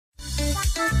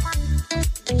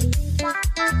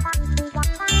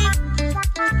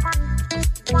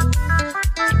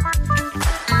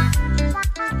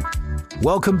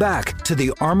Welcome back to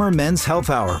the Armor Men's Health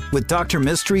Hour with Dr.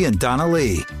 Mystery and Donna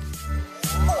Lee.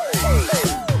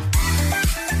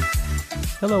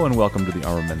 Hello and welcome to the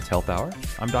Armor Men's Health Hour.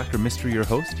 I'm Dr. Mystery, your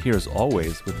host, here as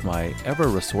always with my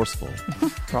ever-resourceful,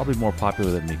 probably more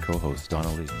popular than me co-host,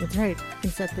 Donna Lee. That's right. You can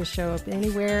set this show up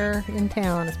anywhere in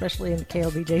town, especially in the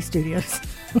KLBJ studios.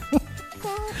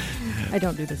 I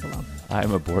don't do this alone.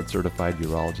 I'm a board-certified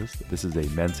urologist. This is a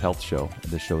men's health show.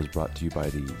 This show is brought to you by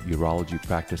the urology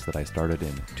practice that I started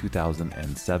in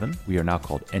 2007. We are now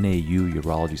called NAU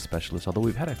Urology Specialists, although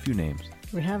we've had a few names.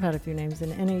 We have had a few names,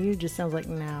 and NAU just sounds like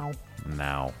now.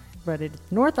 Now. But it's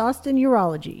North Austin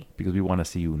Urology. Because we want to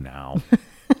see you now.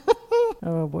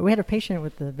 Oh, boy. We had a patient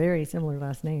with a very similar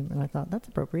last name, and I thought, that's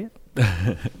appropriate.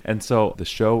 And so the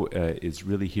show is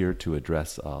really here to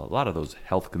address a lot of those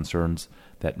health concerns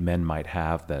that men might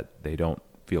have that they don't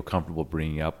feel comfortable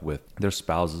bringing up with their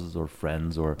spouses or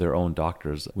friends or their own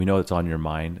doctors. We know it's on your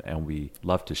mind, and we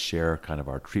love to share kind of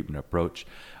our treatment approach.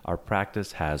 Our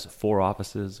practice has 4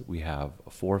 offices. We have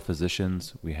 4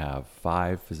 physicians. We have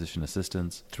 5 physician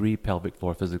assistants, 3 pelvic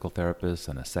floor physical therapists,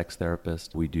 and a sex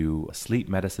therapist. We do sleep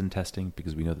medicine testing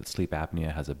because we know that sleep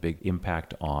apnea has a big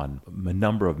impact on a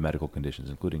number of medical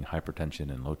conditions, including hypertension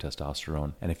and low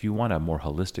testosterone. And if you want a more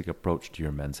holistic approach to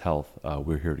your men's health,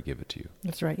 we're here to give it to you.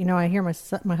 That's right. You know, I hear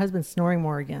my husband snoring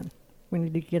more again. We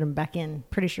need to get him back in.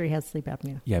 Pretty sure he has sleep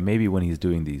apnea. Yeah, maybe when he's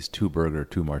doing these 2-burger,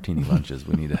 2 martini lunches,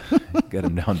 we need to get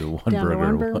him down to one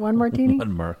burger. One martini?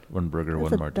 One burger,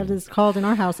 one martini. That is called in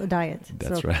our house a diet.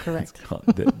 That's right. Correct.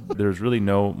 There's really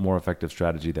no more effective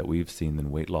strategy that we've seen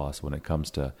than weight loss when it comes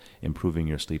to improving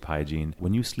your sleep hygiene.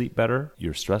 When you sleep better,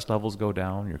 your stress levels go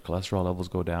down, your cholesterol levels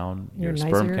go down, your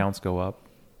sperm counts go up.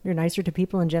 You're nicer to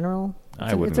people in general.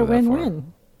 It's a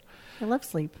win-win. I love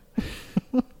sleep.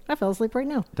 I fell asleep right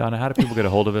now. Donna, how do people get a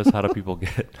hold of us? How do people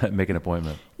make an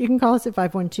appointment? You can call us at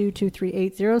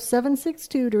 512-238-0762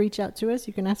 to reach out to us.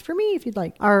 You can ask for me if you'd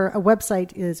like. Our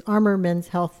website is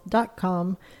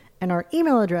armormenshealth.com. And our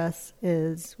email address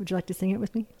is, would you like to sing it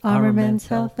with me?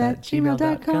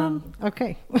 armormenshealth@gmail.com.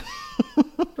 Okay.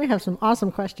 We have some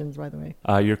awesome questions, by the way.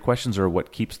 Your questions are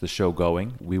what keeps the show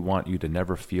going. We want you to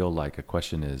never feel like a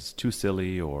question is too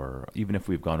silly, or even if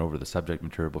we've gone over the subject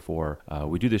material before.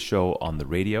 We do this show on the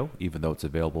radio, even though it's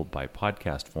available by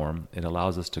podcast form. It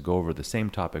allows us to go over the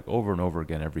same topic over and over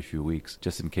again every few weeks,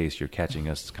 just in case you're catching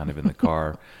us kind of in the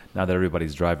car. Now that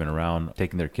everybody's driving around,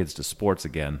 taking their kids to sports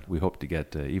again, we hope to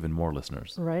get even more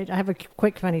listeners. Right. I have a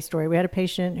quick funny story. We had a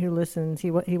patient who listens.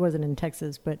 He wasn't in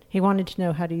Texas, but he wanted to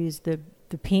know how to use the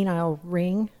penile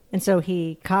ring. And so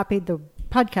he copied the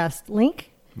podcast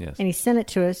link. Yes. And he sent it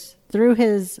to us through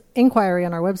his inquiry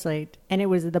on our website. And it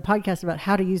was the podcast about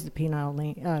how to use the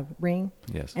penile ring.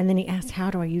 Yes. And then he asked,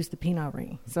 how do I use the penile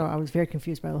ring? So I was very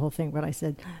confused by the whole thing. But I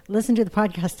said, listen to the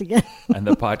podcast again. And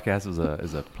the podcast is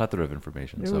a plethora of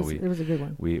information. It was a good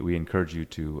one. We encourage you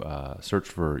to search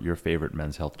for your favorite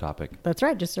men's health topic. That's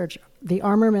right. Just search the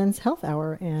Armor Men's Health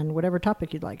Hour and whatever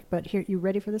topic you'd like. But here, you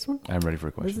ready for this one? I'm ready for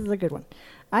a question. This is a good one.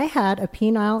 I had a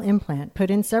penile implant put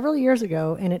in several years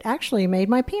ago, and it actually made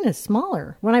my penis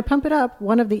smaller. When I pump it up,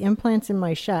 one of the implants in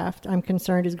my shaft, I'm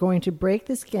concerned, is going to break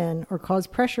the skin or cause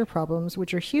pressure problems,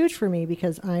 which are huge for me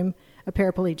because I'm a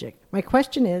paraplegic. My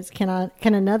question is, can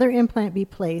another implant be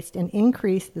placed and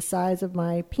increase the size of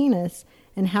my penis,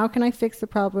 and how can I fix the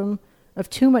problem of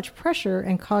too much pressure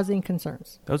and causing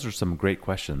concerns? Those are some great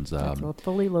questions. That's a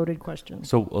fully loaded question.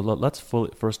 So let's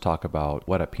first talk about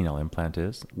what a penile implant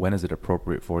is. When is it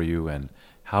appropriate for you, and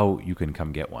how you can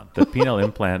come get one. The penile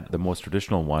implant, the most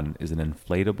traditional one, is an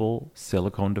inflatable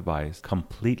silicone device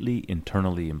completely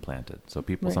internally implanted. So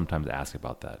people sometimes ask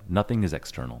about that. Nothing is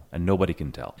external, and nobody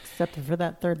can tell. Except for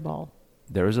that third ball.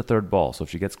 There is a third ball, so if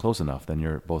she gets close enough, then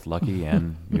you're both lucky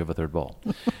and you have a third ball.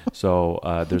 So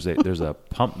there's a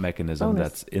pump mechanism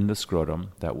that's in the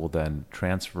scrotum that will then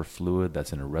transfer fluid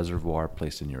that's in a reservoir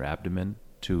placed in your abdomen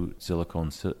to silicone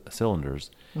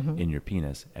cylinders in your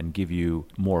penis and give you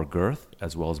more girth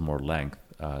as well as more length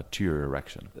to your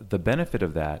erection. The benefit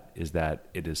of that is that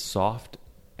it is soft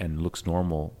and looks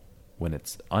normal when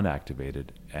it's unactivated,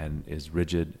 and is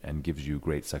rigid and gives you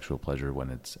great sexual pleasure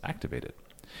when it's activated.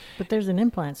 But there's an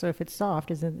implant, so if it's soft,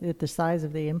 isn't it the size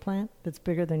of the implant that's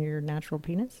bigger than your natural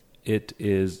penis? It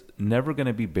is never going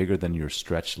to be bigger than your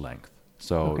stretch length.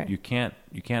 So you can't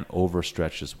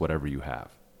overstretch just whatever you have.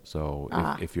 So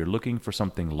if you're looking for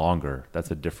something longer,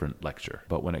 that's a different lecture.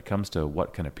 But when it comes to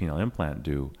what can a penile implant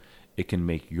do, it can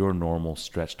make your normal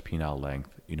stretched penile length,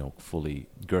 fully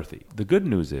girthy. The good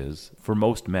news is, for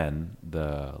most men,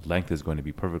 the length is going to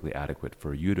be perfectly adequate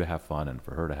for you to have fun and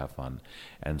for her to have fun.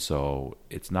 And so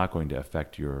it's not going to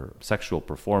affect your sexual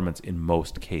performance in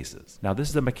most cases. Now, this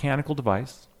is a mechanical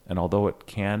device, and although it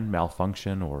can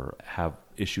malfunction or have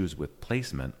issues with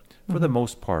placement, for the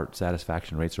most part,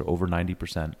 satisfaction rates are over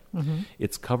 90%.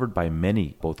 It's covered by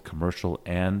many, both commercial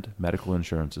and medical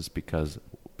insurances, because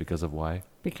of why?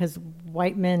 Because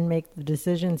white men make the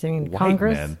decisions in White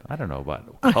Congress. men? I don't know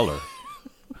about color.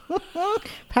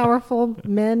 Powerful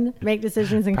men make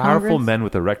decisions in Powerful Congress. men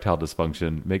with erectile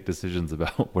dysfunction make decisions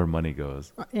about where money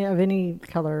goes. Of any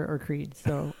color or creed.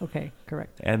 So, okay,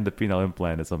 correct. And the penile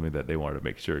implant is something that they wanted to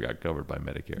make sure got covered by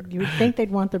Medicare. You would think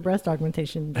they'd want the breast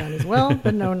augmentation done as well,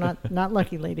 but no, not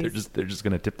lucky, ladies. They're just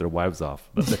going to tip their wives off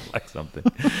that they like something.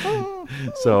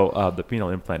 So the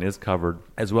penile implant is covered,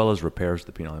 as well as repairs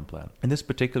to the penile implant. In this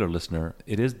particular listener,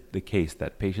 it is the case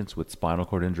that patients with spinal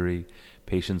cord injury,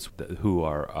 patients who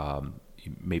are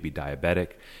maybe diabetic,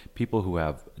 people who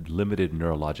have limited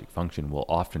neurologic function will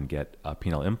often get a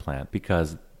penile implant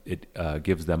because it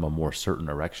gives them a more certain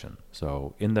erection.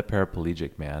 So in the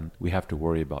paraplegic man, we have to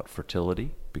worry about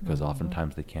fertility because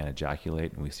oftentimes they can't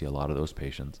ejaculate, and we see a lot of those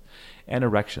patients, and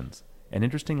erections. And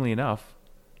interestingly enough,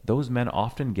 those men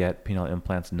often get penile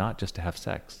implants not just to have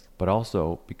sex, but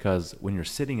also because when you're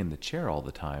sitting in the chair all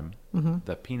the time,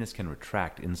 the penis can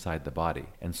retract inside the body.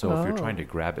 And so if you're trying to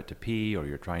grab it to pee or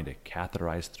you're trying to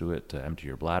catheterize through it to empty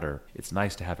your bladder, it's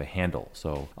nice to have a handle.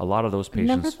 So a lot of those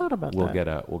patients will get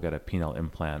a penile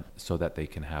implant so that they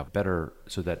can have better,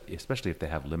 so that especially if they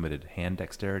have limited hand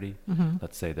dexterity,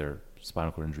 let's say their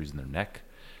spinal cord injuries in their neck,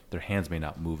 their hands may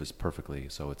not move as perfectly,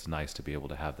 so it's nice to be able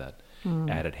to have that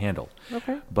added handle.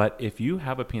 Okay. But if you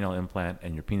have a penile implant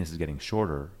and your penis is getting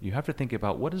shorter, you have to think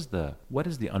about what is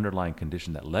the underlying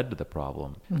condition that led to the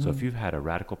problem. So if you've had a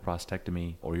radical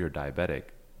prostatectomy or you're diabetic,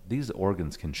 these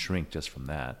organs can shrink just from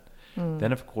that.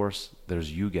 Then, of course,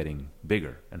 there's you getting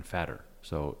bigger and fatter.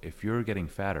 So if you're getting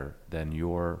fatter, then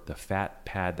the fat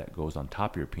pad that goes on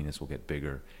top of your penis will get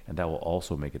bigger, and that will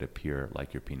also make it appear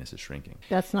like your penis is shrinking.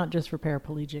 That's not just for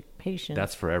paraplegic patients.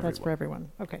 That's for everyone. That's for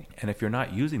everyone. Okay. And if you're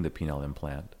not using the penile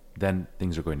implant, then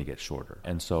things are going to get shorter.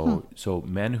 And so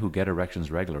men who get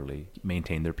erections regularly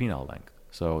maintain their penile length.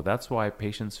 So that's why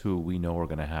patients who we know are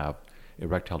going to have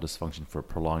erectile dysfunction for a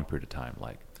prolonged period of time,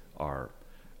 like our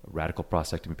radical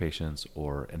prostatectomy patients,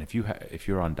 and if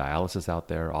you're on dialysis out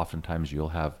there, oftentimes you'll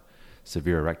have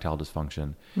severe erectile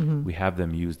dysfunction. We have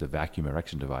them use the vacuum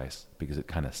erection device because it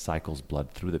kind of cycles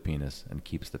blood through the penis and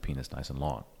keeps the penis nice and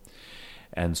long.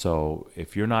 And so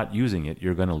if you're not using it,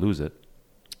 you're going to lose it.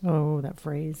 Oh, that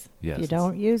phrase. Yes. If you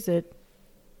don't use it,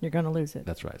 you're going to lose it.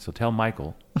 That's right. So tell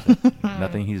Michael that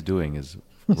nothing he's doing is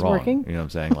wrong. Working? You know what I'm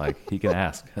saying? Like, he can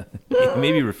ask. He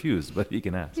maybe refuse, but he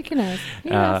can ask. You can ask.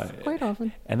 He asks quite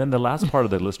often. And then the last part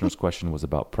of the listener's question was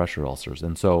about pressure ulcers.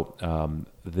 And so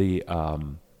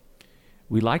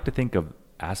we like to think of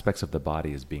aspects of the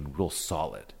body as being real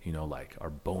solid, like our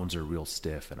bones are real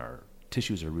stiff and our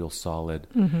tissues are real solid.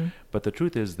 But the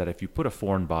truth is that if you put a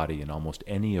foreign body in almost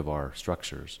any of our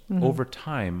structures, over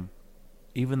time,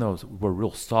 even though we're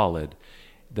real solid,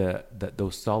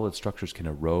 those solid structures can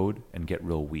erode and get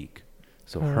real weak.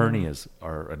 So hernias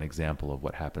are an example of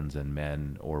what happens in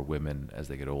men or women as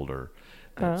they get older.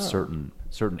 That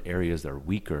certain areas that are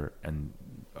weaker and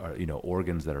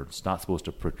organs that are not supposed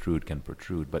to protrude can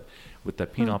protrude. But with the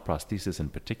penile prosthesis in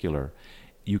particular,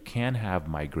 you can have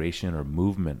migration or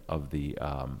movement of the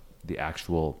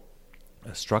actual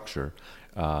structure.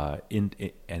 And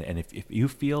if you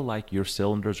feel like your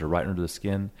cylinders are right under the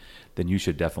skin, then you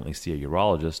should definitely see a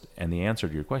urologist. And the answer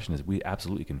to your question is we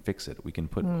absolutely can fix it. We can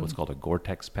put what's called a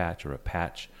Gore-Tex patch or a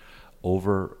patch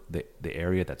over the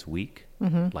area that's weak,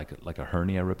 like a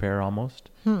hernia repair almost,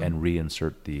 and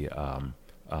reinsert the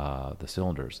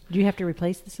cylinders. Do you have to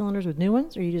replace the cylinders with new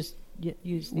ones, or you just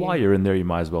use while you're in there, you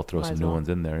might as well throw some new ones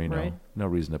in there. Right. No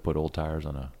reason to put old tires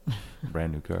on a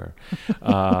brand new car.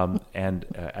 And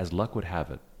as luck would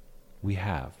have it, we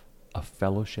have a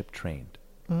fellowship-trained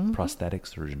prosthetic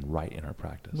surgeon right in our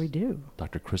practice. We do.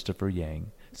 Dr. Christopher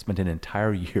Yang spent an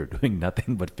entire year doing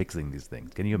nothing but fixing these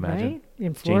things. Can you imagine? Right?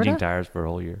 In Florida? Changing tires for a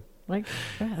whole year?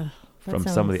 From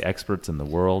some of the experts in the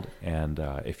world. And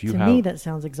if you to have, me, that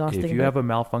sounds exhausting. if you have a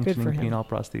malfunctioning him. penile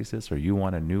prosthesis, or you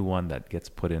want a new one that gets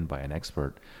put in by an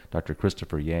expert, Dr.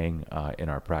 Christopher Yang in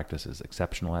our practice is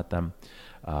exceptional at them.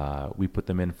 We put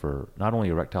them in for not only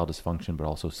erectile dysfunction, but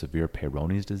also severe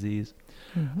Peyronie's disease.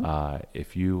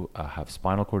 If you have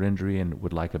spinal cord injury and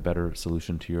would like a better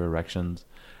solution to your erections,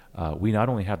 we not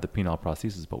only have the penile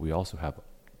prosthesis, but we also have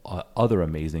other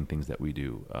amazing things that we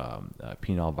do.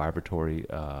 Penile vibratory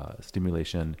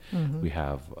stimulation. We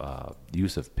have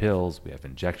use of pills. We have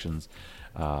injections.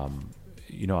 I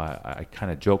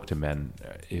kind of joke to men,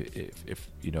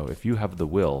 if you have the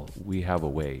will, we have a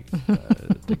way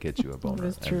to get you a boner.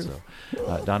 That's true. And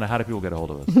so, Donna, how do people get a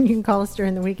hold of us? You can call us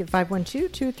during the week at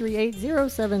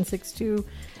 512-238-0762.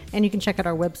 And you can check out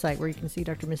our website where you can see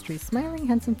Dr. Mystery's smiling,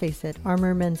 handsome face at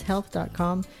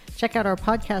armormenshealth.com. Check out our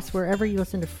podcasts wherever you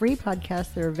listen to free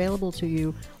podcasts. They're available to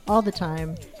you all the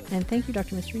time. And thank you,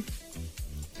 Dr. Mystery.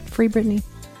 Free Brittany.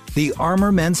 The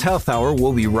Armor Men's Health Hour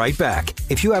will be right back.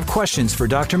 If you have questions for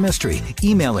Dr. Mystery,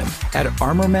 email him at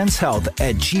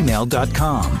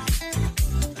armormenshealth@gmail.com.